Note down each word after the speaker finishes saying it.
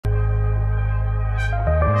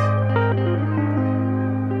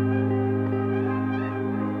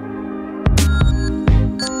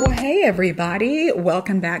Hey everybody,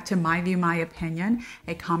 welcome back to My View, My Opinion,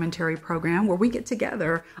 a commentary program where we get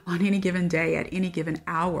together on any given day at any given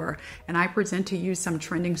hour and I present to you some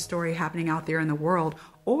trending story happening out there in the world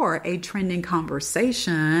or a trending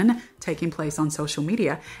conversation taking place on social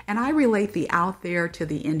media. And I relate the out there to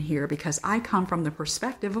the in here because I come from the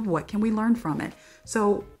perspective of what can we learn from it.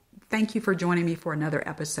 So thank you for joining me for another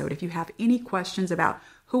episode. If you have any questions about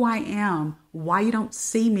who I am, why you don't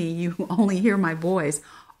see me, you only hear my voice,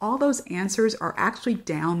 all those answers are actually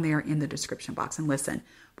down there in the description box. And listen,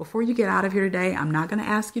 before you get out of here today, I'm not going to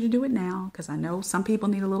ask you to do it now because I know some people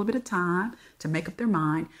need a little bit of time to make up their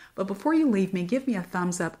mind. But before you leave me, give me a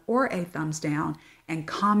thumbs up or a thumbs down and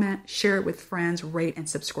comment, share it with friends, rate and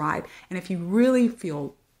subscribe. And if you really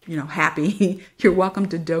feel happy, you're welcome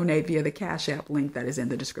to donate via the Cash App link that is in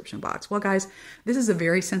the description box. Well, guys, this is a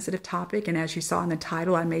very sensitive topic. And as you saw in the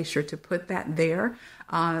title, I made sure to put that there.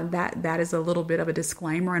 That is a little bit of a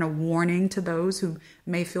disclaimer and a warning to those who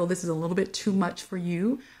may feel this is a little bit too much for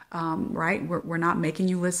you. Right? We're not making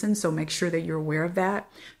you listen. So make sure that you're aware of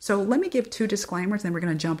that. So let me give two disclaimers, then we're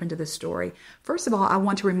going to jump into the story. First of all, I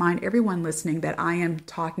want to remind everyone listening that I am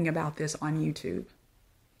talking about this on YouTube.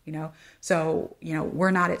 So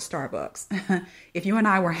we're not at Starbucks. If you and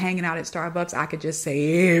I were hanging out at Starbucks, I could just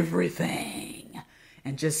say everything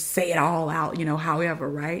and just say it all out, however,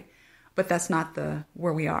 right? But that's not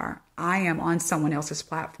where we are. I am on someone else's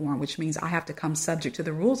platform, which means I have to come subject to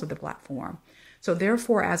the rules of the platform. So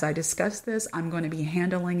therefore, as I discuss this, I'm going to be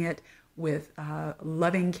handling it with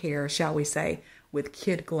loving care, shall we say, with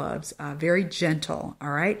kid gloves, very gentle.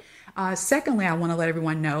 All right. Secondly, I want to let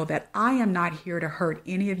everyone know that I am not here to hurt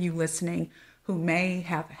any of you listening who may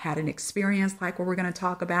have had an experience like what we're going to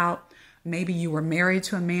talk about. Maybe you were married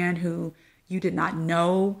to a man who you did not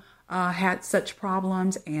know had such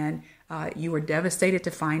problems and you were devastated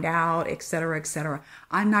to find out, et cetera, et cetera.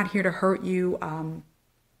 I'm not here to hurt you. I'm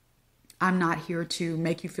not here to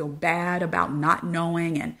make you feel bad about not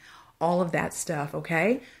knowing and all of that stuff,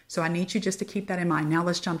 okay? So I need you just to keep that in mind. Now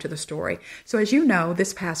let's jump to the story. So as you know,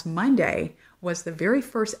 this past Monday was the very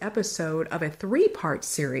first episode of a 3-part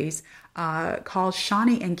series called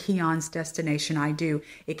Shaunie and Keion's Destination I Do.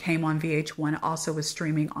 It came on VH1, also was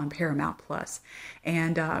streaming on Paramount Plus.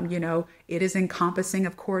 And, it is encompassing,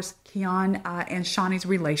 of course, Keion and Shaunie's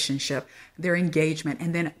relationship, their engagement,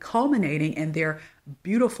 and then culminating in their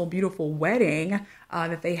beautiful, beautiful wedding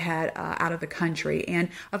that they had out of the country. And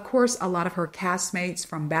of course, a lot of her castmates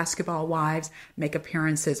from Basketball Wives make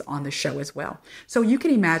appearances on the show as well. So you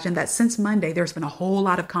can imagine that since Monday, there's been a whole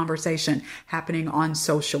lot of conversation happening on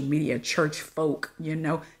social media, church folk,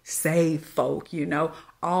 saved folk,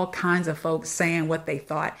 all kinds of folks saying what they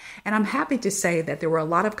thought. And I'm happy to say that there were a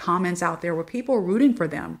lot of comments out there where people were rooting for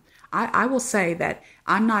them. I will say that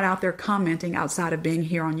I'm not out there commenting outside of being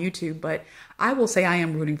here on YouTube, but I will say I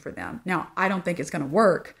am rooting for them. Now, I don't think it's going to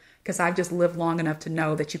work because I've just lived long enough to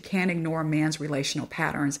know that you can't ignore a man's relational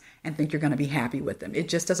patterns and think you're going to be happy with them. It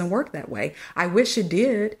just doesn't work that way. I wish it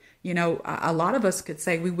did. A lot of us could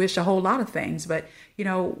say we wish a whole lot of things, but,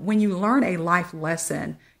 when you learn a life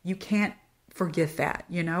lesson, you can't forget that,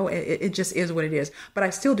 it just is what it is. But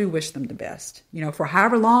I still do wish them the best, for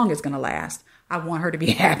however long it's going to last. I want her to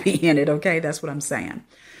be happy in it. Okay. That's what I'm saying.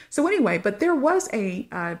 So anyway, but there was a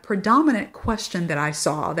predominant question that I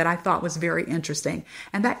saw that I thought was very interesting.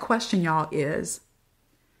 And that question, y'all, is,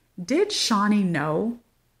 did Shaunie know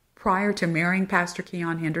prior to marrying Pastor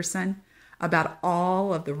Keion Henderson about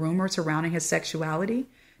all of the rumors surrounding his sexuality?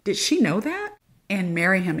 Did she know that and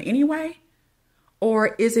marry him anyway?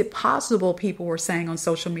 Or is it possible people were saying on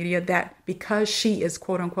social media that because she is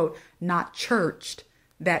quote unquote not churched,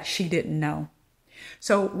 that she didn't know?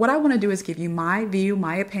 So what I want to do is give you my view,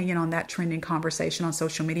 my opinion on that trending conversation on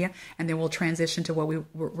social media, and then we'll transition to what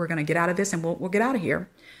we're going to get out of this, and we'll get out of here.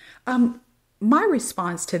 My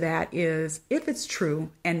response to that is, if it's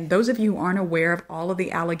true, and those of you who aren't aware of all of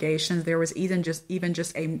the allegations, there was even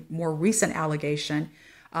just a more recent allegation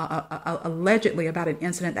allegedly about an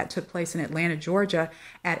incident that took place in Atlanta, Georgia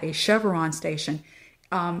at a Chevron station.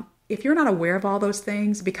 If you're not aware of all those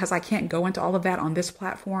things, because I can't go into all of that on this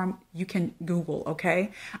platform, you can Google,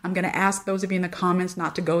 okay? I'm going to ask those of you in the comments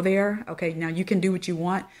not to go there, okay? Now, you can do what you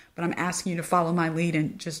want, but I'm asking you to follow my lead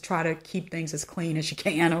and just try to keep things as clean as you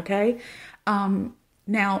can, okay?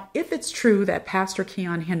 Now, if it's true that Pastor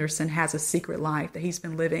Keion Henderson has a secret life that he's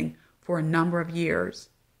been living for a number of years,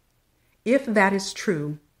 if that is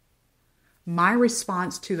true, my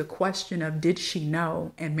response to the question of did she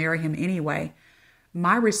know and marry him anyway,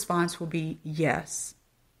 my response will be yes.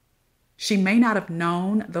 She may not have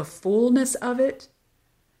known the fullness of it,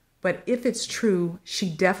 but if it's true, she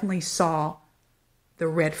definitely saw the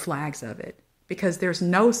red flags of it. Because there's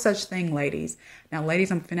no such thing, ladies. Now,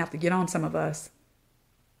 ladies, I'm going to have to get on some of us.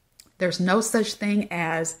 There's no such thing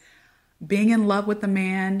as being in love with a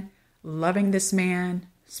man, loving this man,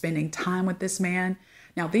 spending time with this man.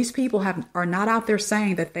 Now, these people are not out there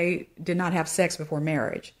saying that they did not have sex before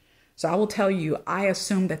marriage. So I will tell you, I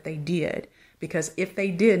assume that they did. Because if they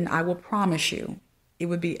didn't, I will promise you, it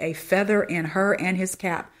would be a feather in her and his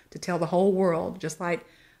cap to tell the whole world, just like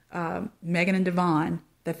Megan and Devon,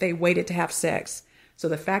 that they waited to have sex. So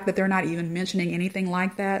the fact that they're not even mentioning anything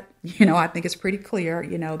like that, I think it's pretty clear,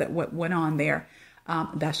 that what went on there.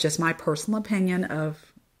 That's just my personal opinion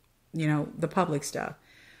of, the public stuff.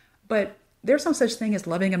 But there's no such thing as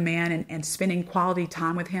loving a man and spending quality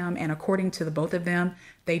time with him. And according to the both of them,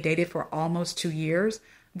 they dated for almost 2 years.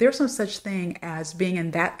 There's no such thing as being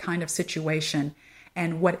in that kind of situation.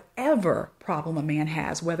 And whatever problem a man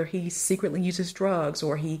has, whether he secretly uses drugs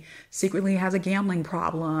or he secretly has a gambling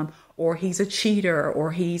problem or he's a cheater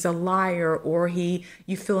or he's a liar or you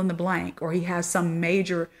fill in the blank, or he has some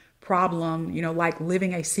major problem, like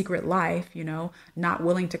living a secret life, not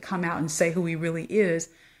willing to come out and say who he really is.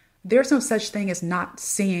 There's no such thing as not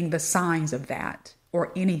seeing the signs of that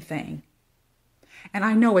or anything. And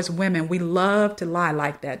I know as women, we love to lie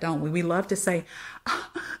like that, don't we? We love to say,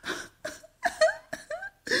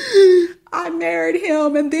 I married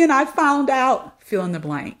him and then I found out, fill in the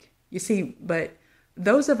blank. You see, but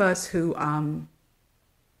those of us who,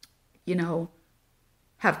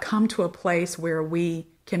 have come to a place where we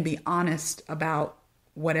can be honest about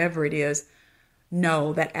whatever it is,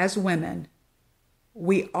 know that as women,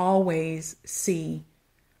 we always see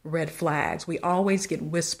red flags. We always get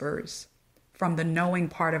whispers from the knowing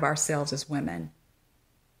part of ourselves as women.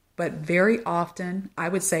 But very often, I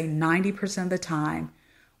would say 90% of the time,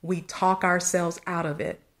 we talk ourselves out of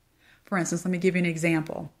it. For instance, let me give you an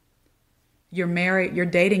example. You're married, you're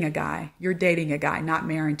dating a guy, not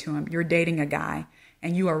married to him. You're dating a guy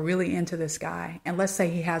and you are really into this guy. And let's say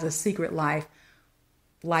he has a secret life,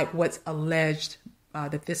 like what's alleged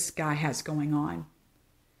that this guy has going on.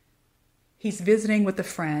 He's visiting with a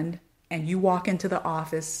friend and you walk into the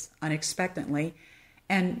office unexpectedly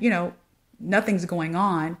and, nothing's going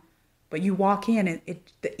on. But you walk in and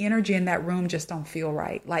the energy in that room just don't feel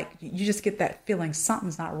right. Like you just get that feeling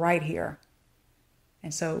something's not right here.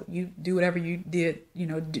 And so you do whatever you did,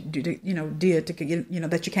 did to get,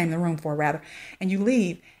 that you came in the room for rather, and you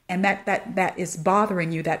leave. And that is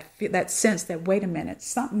bothering you, that sense that, wait a minute,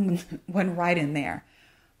 something wasn't right in there.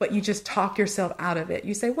 But you just talk yourself out of it.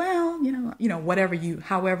 You say, well,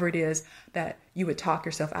 however it is that you would talk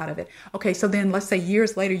yourself out of it. Okay, so then let's say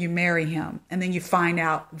years later you marry him and then you find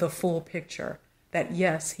out the full picture that,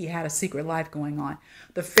 yes, he had a secret life going on.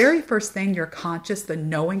 The very first thing your conscious, the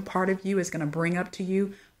knowing part of you is going to bring up to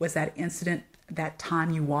you was that incident, that time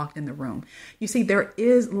you walked in the room. You see, there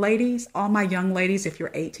is, ladies, all my young ladies, if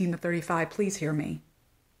you're 18 to 35, please hear me.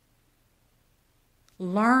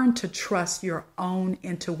 Learn to trust your own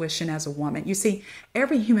intuition as a woman. You see,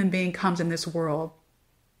 every human being comes in this world,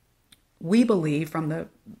 we believe from the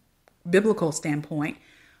biblical standpoint,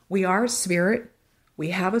 we are a spirit, we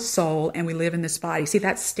have a soul, and we live in this body. See,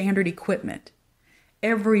 that's standard equipment.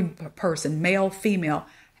 Every person, male, female,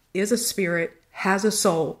 is a spirit, has a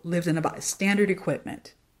soul, lives in a body. Standard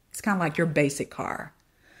equipment. It's kind of like your basic car.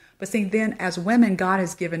 But see, then as women, God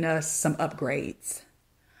has given us some upgrades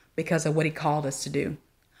because of what he called us to do.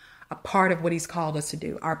 A part of what he's called us to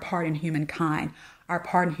do, our part in humankind, our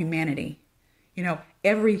part in humanity.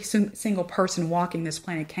 Every single person walking this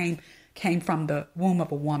planet came from the womb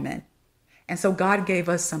of a woman. And so God gave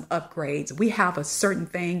us some upgrades. We have a certain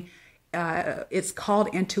thing, it's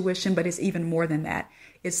called intuition, but it's even more than that.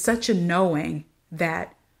 It's such a knowing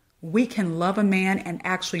that we can love a man and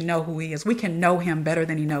actually know who he is. We can know him better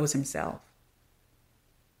than he knows himself.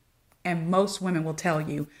 And most women will tell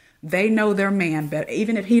you they know their man better,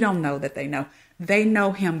 even if he don't know that they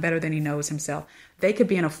know him better than he knows himself. They could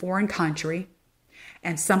be in a foreign country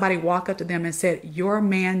and somebody walk up to them and said, your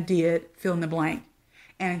man did fill in the blank.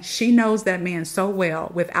 And she knows that man so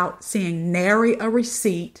well without seeing nary a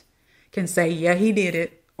receipt can say, yeah, he did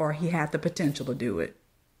it, or he had the potential to do it.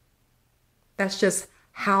 That's just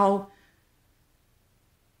how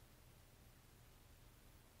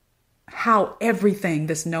everything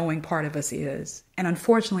this knowing part of us is. And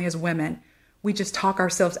unfortunately, as women, we just talk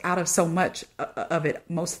ourselves out of so much of it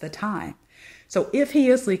most of the time. So if he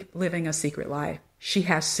is living a secret life, she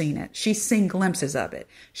has seen it. She's seen glimpses of it.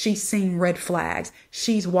 She's seen red flags.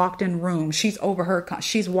 She's walked in rooms. She's overheard.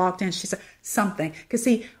 She's walked in. She's something. Because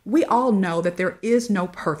see, we all know that there is no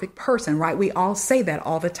perfect person, right? We all say that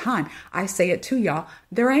all the time. I say it to y'all.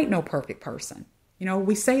 There ain't no perfect person.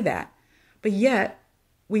 We say that. But yet,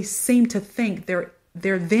 we seem to think there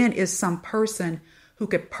then is some person who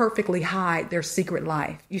could perfectly hide their secret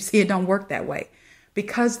life. You see, it don't work that way.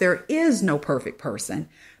 Because there is no perfect person.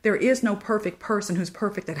 There is no perfect person who's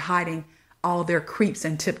perfect at hiding all their creeps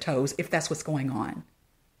and tiptoes, if that's what's going on.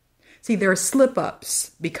 See, there are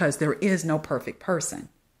slip-ups because there is no perfect person.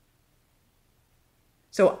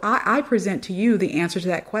 So I present to you the answer to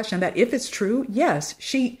that question, that if it's true, yes,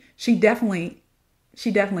 she definitely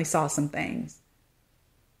saw some things.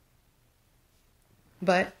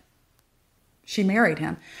 But she married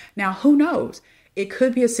him. Now, who knows? It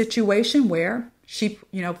could be a situation where she,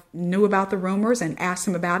 knew about the rumors and asked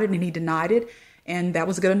him about it and he denied it. And that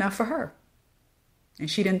was good enough for her. And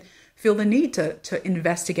she didn't feel the need to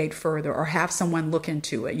investigate further or have someone look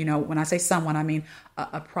into it. When I say someone, I mean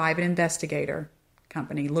a private investigator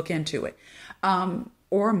company look into it.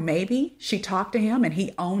 Or maybe she talked to him and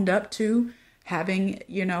he owned up to having,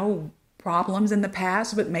 problems in the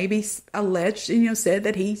past, but maybe alleged, said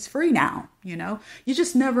that he's free now. You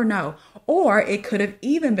just never know. Or it could have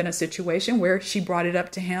even been a situation where she brought it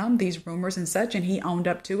up to him, these rumors and such, and he owned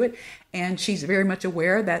up to it. And she's very much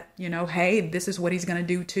aware that, hey, this is what he's going to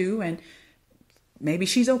do too. And maybe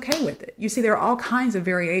she's okay with it. You see, there are all kinds of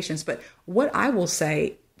variations. But what I will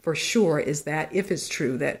say for sure is that if it's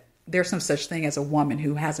true that there's no such thing as a woman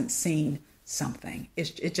who hasn't seen something,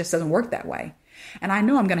 it just doesn't work that way. And I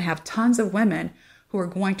know I'm going to have tons of women who are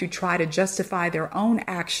going to try to justify their own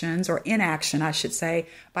actions, or inaction, I should say,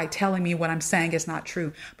 by telling me what I'm saying is not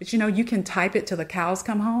true. But you can type it till the cows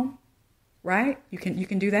come home, right? You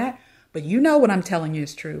can do that. But what I'm telling you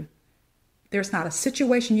is true. There's not a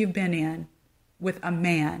situation you've been in with a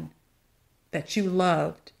man that you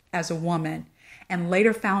loved as a woman and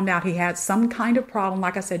later found out he had some kind of problem.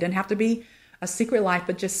 Like I said, it didn't have to be a secret life,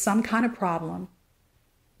 but just some kind of problem.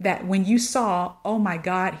 That when you saw, oh my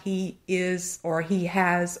God, he is, or he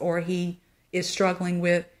has, or he is struggling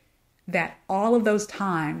with, that all of those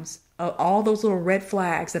times, all those little red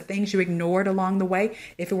flags, the things you ignored along the way,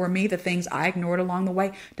 if it were me, the things I ignored along the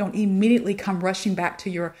way, don't immediately come rushing back to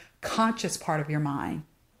your conscious part of your mind.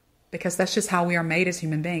 Because that's just how we are made as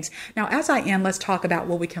human beings. Now, as I end, let's talk about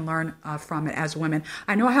what we can learn from it as women.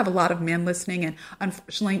 I know I have a lot of men listening, and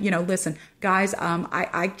unfortunately, listen, guys,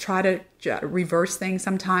 I try to reverse things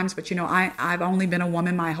sometimes, but I've only been a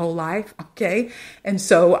woman my whole life, okay? And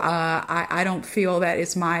so I don't feel that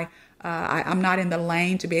it's my I'm not in the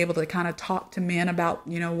lane to be able to kind of talk to men about,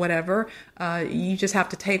 whatever. You just have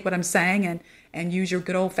to take what I'm saying and use your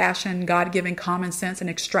good old-fashioned God-given common sense and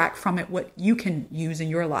extract from it what you can use in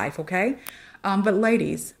your life, okay? But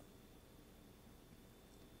ladies,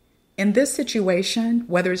 in this situation,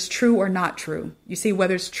 whether it's true or not true, you see,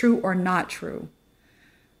 whether it's true or not true,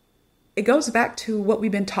 it goes back to what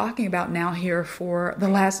we've been talking about now here for the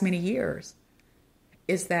last many years,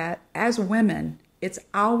 is that as women, it's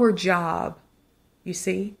our job, you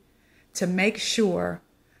see, to make sure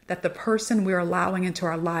that the person we're allowing into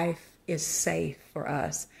our life is safe for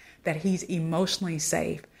us, that he's emotionally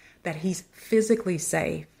safe, that he's physically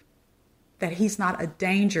safe, that he's not a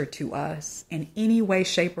danger to us in any way,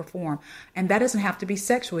 shape, or form. And that doesn't have to be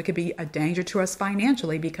sexual. It could be a danger to us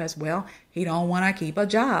financially because, well, he don't want to keep a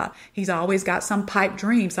job. He's always got some pipe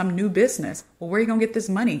dream, some new business. Well, where are you going to get this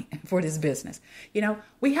money for this business?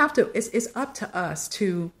 We have to, it's up to us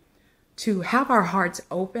to have our hearts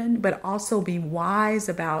open, but also be wise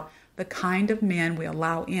about the kind of men we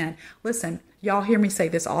allow in. Listen, y'all hear me say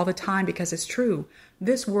this all the time because it's true.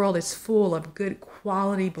 This world is full of good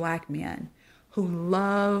quality black men who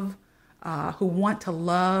want to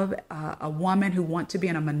love a woman, who want to be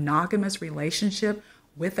in a monogamous relationship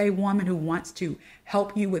with a woman, who wants to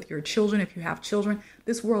help you with your children if you have children.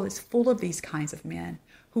 This world is full of these kinds of men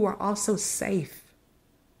who are also safe.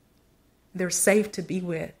 They're safe to be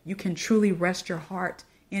with. You can truly rest your heart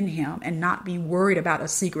in him and not be worried about a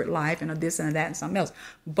secret life and a this and a that and something else.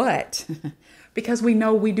 But because we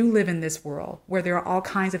know we do live in this world where there are all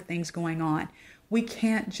kinds of things going on, we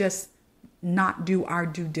can't just not do our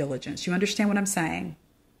due diligence. You understand what I'm saying?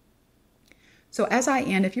 So as I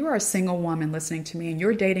end, if you are a single woman listening to me and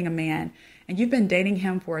you're dating a man and you've been dating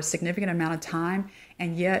him for a significant amount of time,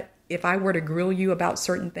 and yet if I were to grill you about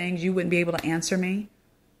certain things, you wouldn't be able to answer me,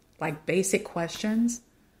 like basic questions,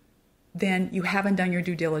 then you haven't done your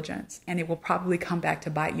due diligence and it will probably come back to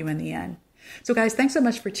bite you in the end. So guys, thanks so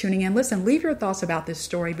much for tuning in. Listen, leave your thoughts about this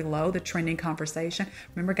story below, the trending conversation.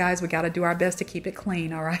 Remember guys, we got to do our best to keep it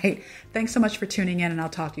clean. All right. Thanks so much for tuning in, and I'll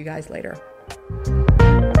talk to you guys later.